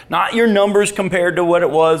looking at. Not your numbers compared to what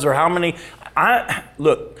it was or how many.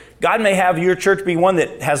 Look, God may have your church be one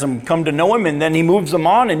that has them come to know Him and then He moves them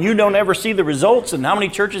on and you don't ever see the results. And how many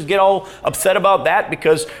churches get all upset about that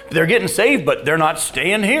because they're getting saved, but they're not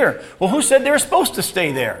staying here? Well, who said they were supposed to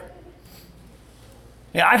stay there?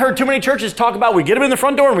 Yeah, I've heard too many churches talk about we get them in the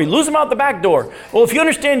front door and we lose them out the back door. Well, if you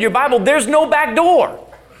understand your Bible, there's no back door.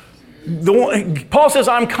 Paul says,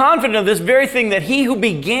 I'm confident of this very thing, that He who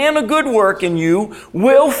began a good work in you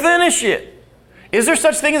will finish it. Is there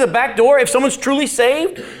such thing as a back door if someone's truly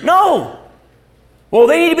saved? No. Well,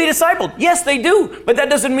 they need to be discipled. Yes, they do. But that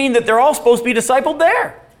doesn't mean that they're all supposed to be discipled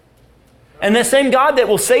there. And the same God that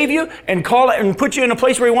will save you and call it and put you in a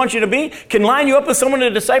place where He wants you to be can line you up with someone to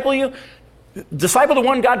disciple you. Disciple the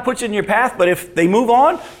one God puts in your path, but if they move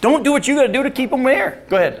on, don't do what you got to do to keep them there.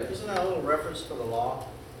 Go ahead. Isn't that a little reference to the law?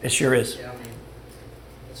 It sure is. Yeah, I mean,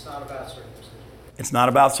 it's not about circumcision. It's not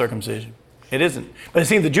about circumcision. It isn't. But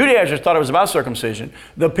see, the Judaizers thought it was about circumcision.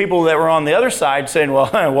 The people that were on the other side saying,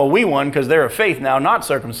 well, we won because they're of faith now, not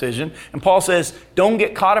circumcision. And Paul says, don't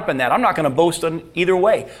get caught up in that. I'm not going to boast on either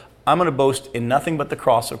way. I'm going to boast in nothing but the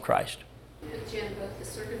cross of Christ. Jen, both the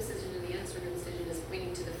circumcision and the uncircumcision is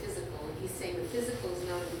pointing to the physical. And he's saying the physical is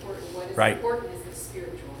not important. What is important is the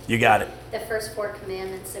spiritual. You got it. The first 4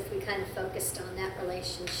 commandments, if we kind of focused on that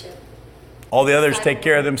relationship. All the others take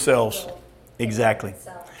care of themselves. Exactly.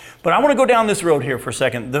 But I want to go down this road here for a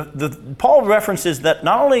second. Paul references that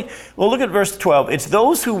not only, well, look at verse 12. It's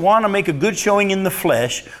those who want to make a good showing in the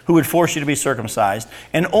flesh who would force you to be circumcised,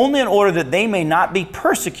 and only in order that they may not be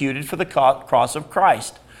persecuted for the cross of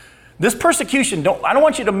Christ. This persecution, I don't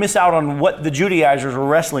want you to miss out on what the Judaizers were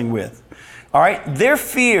wrestling with. All right? Their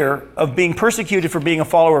fear of being persecuted for being a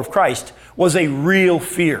follower of Christ was a real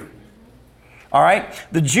fear. All right?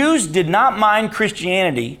 The Jews did not mind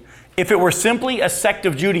Christianity if it were simply a sect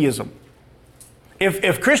of Judaism.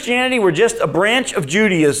 If Christianity were just a branch of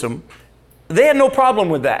Judaism, they had no problem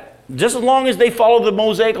with that. Just as long as they follow the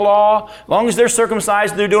Mosaic law, as long as they're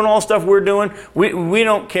circumcised, they're doing all the stuff we're doing, we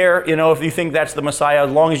don't care, if you think that's the Messiah,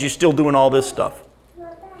 as long as you're still doing all this stuff.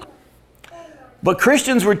 But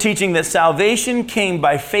Christians were teaching that salvation came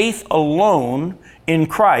by faith alone in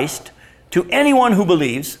Christ to anyone who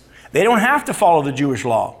believes. They don't have to follow the Jewish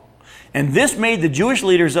law. And this made the Jewish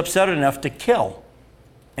leaders upset enough to kill.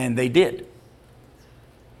 And they did.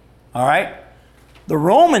 All right? The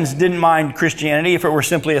Romans didn't mind Christianity if it were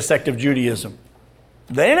simply a sect of Judaism.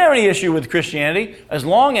 They didn't have any issue with Christianity as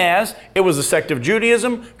long as it was a sect of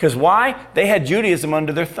Judaism. Because why? They had Judaism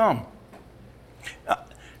under their thumb.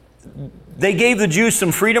 They gave the Jews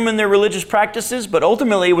some freedom in their religious practices, but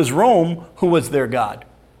ultimately it was Rome who was their God.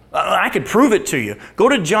 I could prove it to you. Go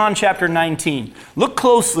to John chapter 19. Look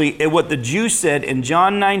closely at what the Jews said in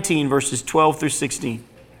John 19, verses 12 through 16.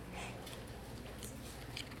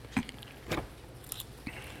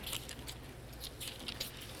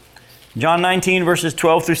 John 19, verses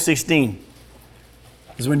 12 through 16.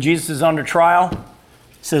 This is when Jesus is under trial.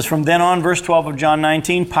 It says, from then on, verse 12 of John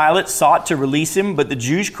 19, Pilate sought to release him, but the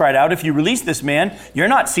Jews cried out, if you release this man, you're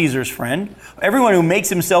not Caesar's friend. Everyone who makes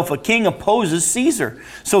himself a king opposes Caesar.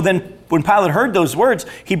 So then when Pilate heard those words,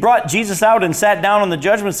 he brought Jesus out and sat down on the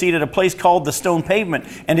judgment seat at a place called the Stone Pavement,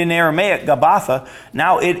 and in Aramaic, Gabbatha.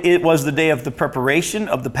 Now it was the day of the preparation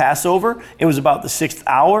of the Passover. It was about the 6th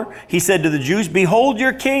hour. He said to the Jews, behold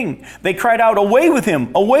your king. They cried out, away with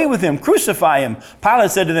him, crucify him.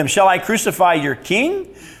 Pilate said to them, shall I crucify your king?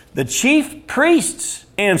 The chief priests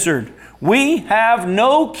answered, we have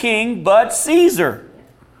no king but Caesar.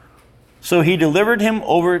 So he delivered him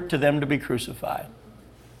over to them to be crucified.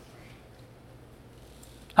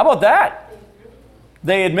 How about that?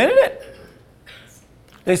 They admitted it.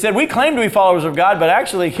 They said, we claim to be followers of God, but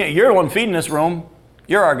actually you're the one feeding us, Rome.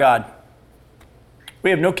 You're our God. We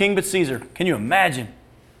have no king but Caesar. Can you imagine?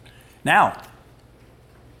 Now,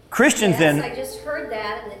 Christians then... I just heard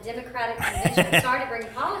that in the Democratic Convention. Sorry to bring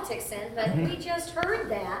politics in, but we just heard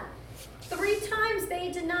that. 3 times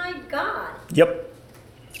they denied God. Yep.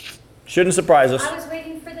 Shouldn't surprise us. I was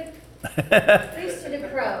waiting for the priesthood to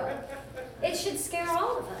crow. It should scare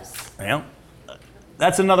all of us. Well,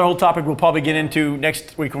 that's another whole topic we'll probably get into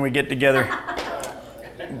next week when we get together.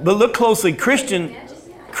 But look closely.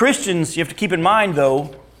 Christians, you have to keep in mind,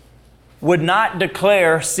 though, would not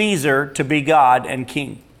declare Caesar to be God and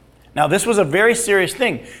king. Now, this was a very serious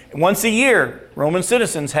thing. Once a year, Roman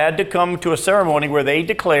citizens had to come to a ceremony where they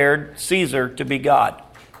declared Caesar to be God.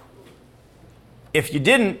 If you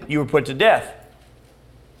didn't, you were put to death.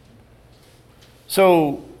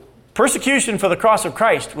 So persecution for the cross of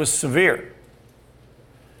Christ was severe.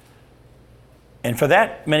 And for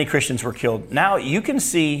that, many Christians were killed. Now you can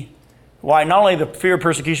see why not only the fear of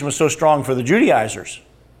persecution was so strong for the Judaizers.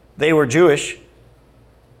 They were Jewish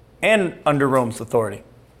and under Rome's authority.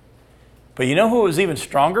 But you know who it was even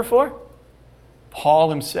stronger for? Paul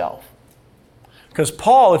himself. Because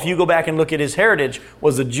Paul, if you go back and look at his heritage,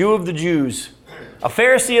 was a Jew of the Jews, a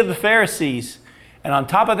Pharisee of the Pharisees. And on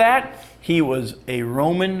top of that, he was a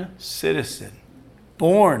Roman citizen,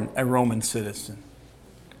 born a Roman citizen.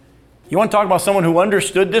 You want to talk about someone who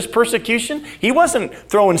understood this persecution? He wasn't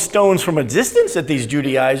throwing stones from a distance at these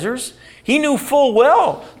Judaizers. He knew full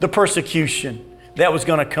well the persecution that was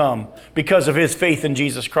going to come because of his faith in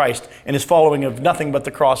Jesus Christ and his following of nothing but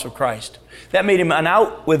the cross of Christ. That made him an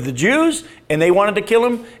out with the Jews, and they wanted to kill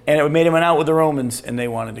him, and it made him an out with the Romans, and they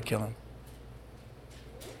wanted to kill him.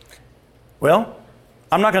 Well,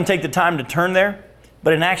 I'm not going to take the time to turn there,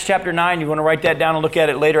 but in Acts chapter 9, you want to write that down and look at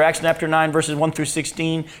it later. Acts chapter 9, verses 1 through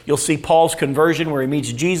 16, you'll see Paul's conversion where he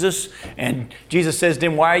meets Jesus, and Jesus says to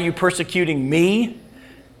him, "Why are you persecuting me?"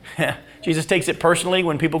 Jesus takes it personally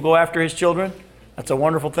when people go after his children. That's a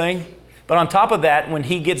wonderful thing. But on top of that, when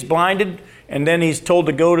he gets blinded, and then he's told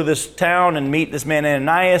to go to this town and meet this man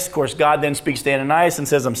Ananias. Of course, God then speaks to Ananias and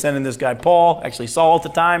says, "I'm sending this guy Paul," actually Saul at the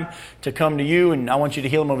time, "to come to you, and I want you to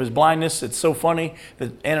heal him of his blindness." It's so funny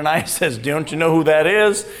that Ananias says, "Don't you know who that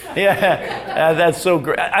is?" Yeah, that's so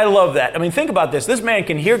great. I love that. I mean, think about this. This man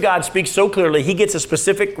can hear God speak so clearly. He gets a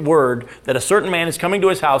specific word that a certain man is coming to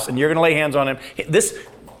his house, and you're going to lay hands on him.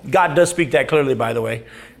 God does speak that clearly, by the way.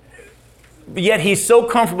 Yet he's so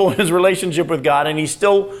comfortable in his relationship with God, and he's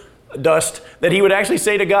still dust, that he would actually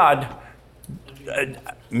say to God,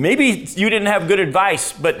 "Maybe you didn't have good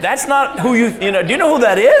advice, but that's not who do you know who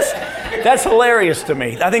that is?" That's hilarious to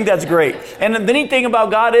me. I think that's great. And the neat thing about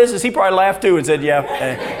God is he probably laughed too and said, "Yeah,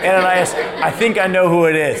 Ananias, I think I know who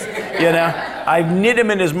it is. I knit him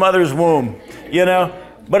in his mother's womb,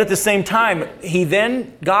 But at the same time,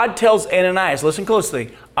 God tells Ananias, listen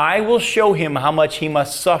closely, "I will show him how much he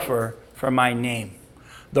must suffer for my name."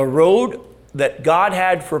 The road that God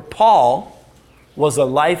had for Paul was a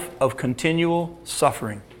life of continual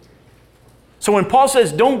suffering. So when Paul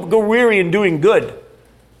says, "Don't go weary in doing good,"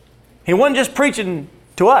 he wasn't just preaching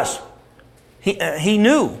to us. He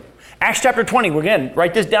knew. Acts chapter 20, again,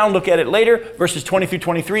 write this down, look at it later, verses 20 through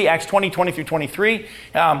 23, Acts 20, 20 through 23.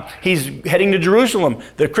 He's heading to Jerusalem.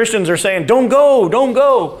 The Christians are saying, don't go.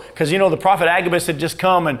 Because, the prophet Agabus had just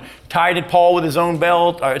come and tied Paul with his own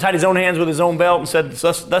belt, or tied his own hands with his own belt and said,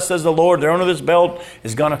 thus says the Lord, the owner of this belt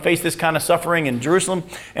is going to face this kind of suffering in Jerusalem.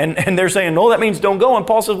 And they're saying, no, that means don't go. And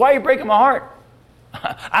Paul says, why are you breaking my heart?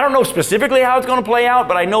 I don't know specifically how it's going to play out,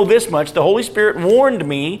 but I know this much. The Holy Spirit warned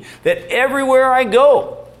me that everywhere I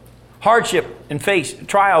go, hardship and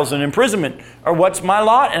trials and imprisonment are what's my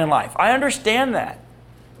lot in life. I understand that.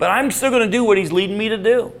 But I'm still going to do what he's leading me to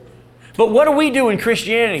do. But what do we do in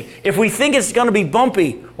Christianity? If we think it's going to be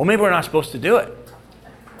bumpy, well, maybe we're not supposed to do it.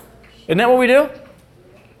 Isn't that what we do?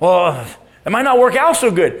 Well, it might not work out so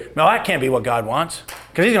good. No, that can't be what God wants,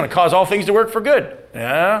 because he's going to cause all things to work for good.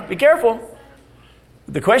 Yeah, be careful.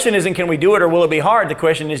 The question isn't can we do it or will it be hard? The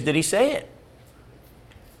question is, did he say it?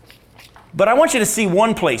 But I want you to see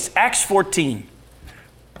one place, Acts 14,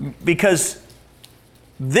 because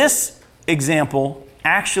this example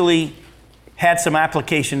actually had some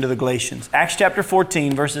application to the Galatians. Acts chapter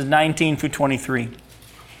 14, verses 19 through 23.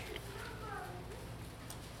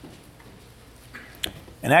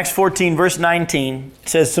 In Acts 14, verse 19, it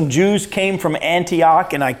says, "Some Jews came from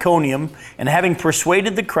Antioch and Iconium, and having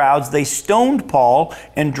persuaded the crowds, they stoned Paul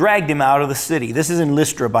and dragged him out of the city." This is in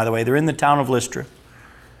Lystra, by the way. They're in the town of Lystra.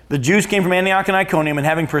 The Jews came from Antioch and Iconium, and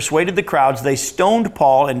having persuaded the crowds, they stoned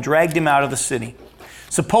Paul and dragged him out of the city,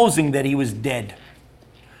 supposing that he was dead.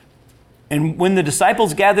 And when the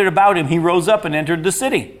disciples gathered about him, he rose up and entered the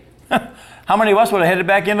city. How many of us would have headed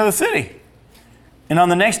back into the city? And on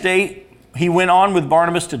the next day, he went on with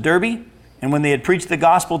Barnabas to Derbe, and when they had preached the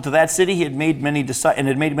gospel to that city, he had made many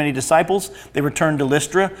disciples. They returned to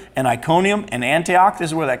Lystra and Iconium and Antioch. This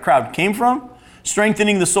is where that crowd came from.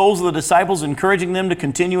 Strengthening the souls of the disciples, encouraging them to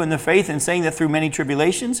continue in the faith, and saying that through many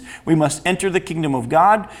tribulations we must enter the kingdom of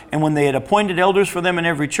God. And when they had appointed elders for them in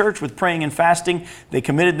every church with praying and fasting, they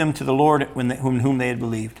committed them to the Lord whom they had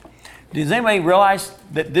believed. Does anybody realize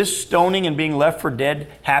that this stoning and being left for dead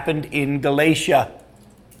happened in Galatia?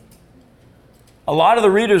 A lot of the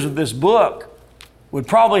readers of this book would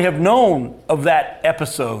probably have known of that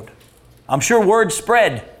episode. I'm sure word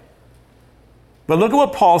spread. But look at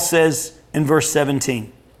what Paul says in verse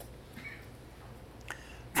 17.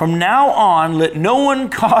 From now on, let no one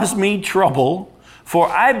cause me trouble, for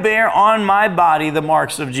I bear on my body the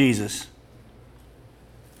marks of Jesus.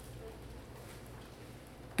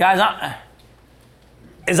 Guys,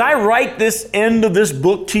 as I write this end of this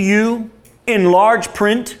book to you in large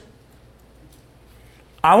print,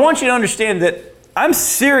 I want you to understand that I'm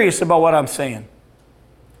serious about what I'm saying.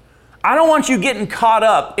 I don't want you getting caught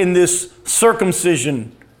up in this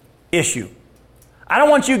circumcision issue. I don't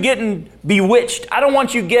want you getting bewitched. I don't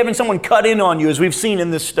want you having someone cut in on you, as we've seen in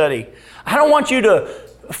this study. I don't want you to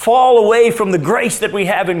fall away from the grace that we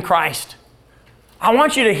have in Christ. I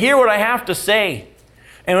want you to hear what I have to say.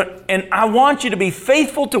 And I want you to be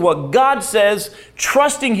faithful to what God says,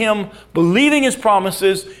 trusting Him, believing His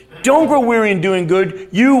promises. Don't grow weary in doing good.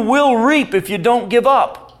 You will reap if you don't give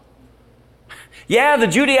up. Yeah, the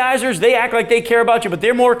Judaizers, they act like they care about you, but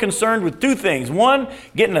they're more concerned with two things. One,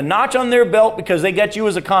 getting a notch on their belt because they got you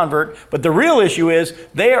as a convert. But the real issue is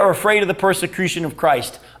they are afraid of the persecution of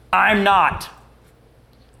Christ. I'm not.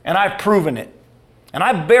 And I've proven it. And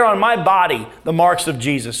I bear on my body the marks of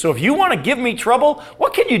Jesus. So if you want to give me trouble,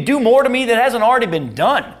 what can you do more to me that hasn't already been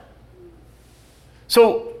done?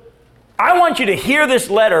 So I want you to hear this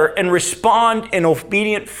letter and respond in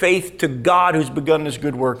obedient faith to God who's begun this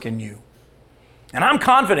good work in you. And I'm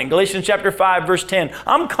confident, Galatians chapter 5, verse 10,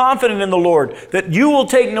 I'm confident in the Lord that you will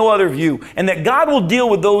take no other view and that God will deal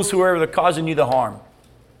with those who are causing you the harm.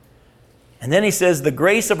 And then he says, the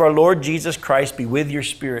grace of our Lord Jesus Christ be with your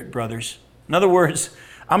spirit, brothers. In other words,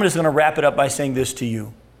 I'm just going to wrap it up by saying this to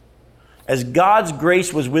you. As God's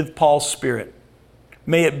grace was with Paul's spirit,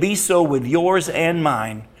 may it be so with yours and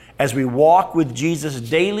mine as we walk with Jesus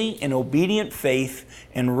daily in obedient faith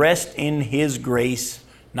and rest in His grace,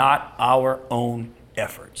 not our own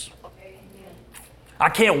efforts. I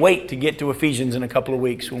can't wait to get to Ephesians in a couple of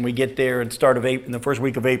weeks when we get there and start in the first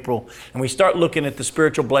week of April and we start looking at the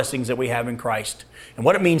spiritual blessings that we have in Christ and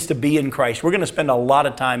what it means to be in Christ. We're going to spend a lot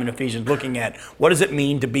of time in Ephesians looking at what does it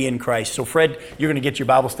mean to be in Christ. So Fred, you're going to get your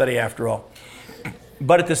Bible study after all.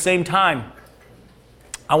 But at the same time,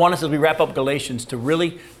 I want us as we wrap up Galatians to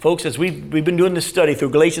really, folks, as we've been doing this study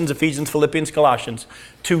through Galatians, Ephesians, Philippians, Colossians,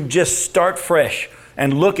 to just start fresh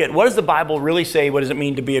and look at what does the Bible really say, what does it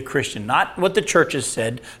mean to be a Christian? Not what the church has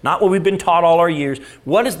said, not what we've been taught all our years.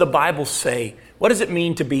 What does the Bible say? What does it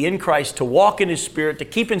mean to be in Christ, to walk in His Spirit, to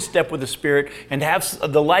keep in step with the Spirit, and to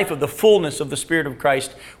have the life of the fullness of the Spirit of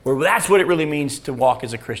Christ, where that's what it really means to walk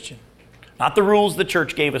as a Christian. Not the rules the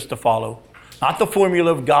church gave us to follow, not the formula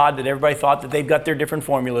of God that everybody thought that they've got their different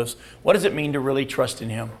formulas. What does it mean to really trust in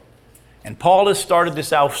Him? And Paul has started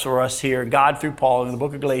this out for us here, God through Paul in the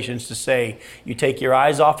book of Galatians, to say, you take your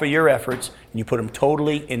eyes off of your efforts and you put them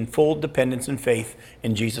totally in full dependence and faith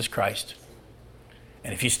in Jesus Christ.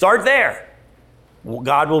 And if you start there,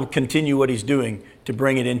 God will continue what He's doing to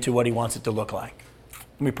bring it into what He wants it to look like.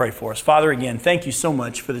 Let me pray for us. Father, again, thank you so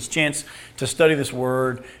much for this chance to study this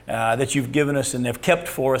word that you've given us and have kept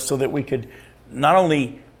for us so that we could not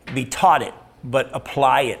only be taught it, but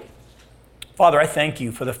apply it. Father, I thank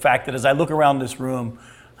you for the fact that as I look around this room,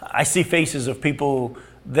 I see faces of people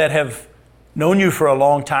that have known you for a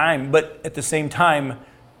long time, but at the same time,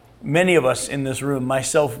 many of us in this room,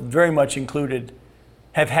 myself very much included,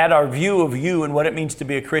 have had our view of you and what it means to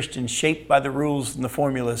be a Christian shaped by the rules and the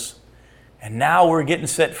formulas. And now we're getting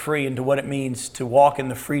set free into what it means to walk in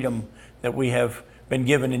the freedom that we have been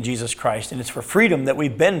given in Jesus Christ. And it's for freedom that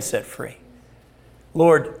we've been set free.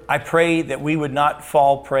 Lord, I pray that we would not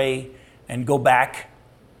fall prey and go back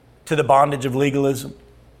to the bondage of legalism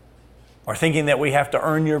or thinking that we have to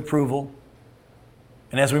earn your approval.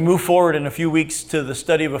 And as we move forward in a few weeks to the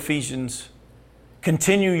study of Ephesians,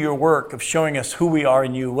 continue your work of showing us who we are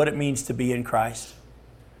in you, what it means to be in Christ.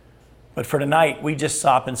 But for tonight, we just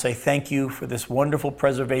stop and say thank you for this wonderful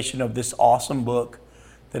preservation of this awesome book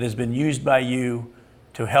that has been used by you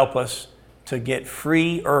to help us to get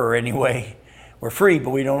freer anyway. We're free, but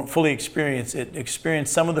we don't fully experience it. Experience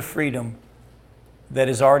some of the freedom that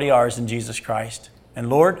is already ours in Jesus Christ. And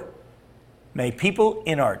Lord, may people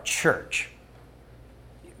in our church,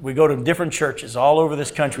 we go to different churches all over this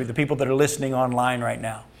country, the people that are listening online right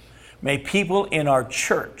now, may people in our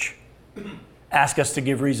church ask us to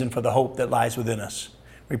give reason for the hope that lies within us.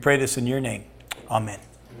 We pray this in your name. Amen.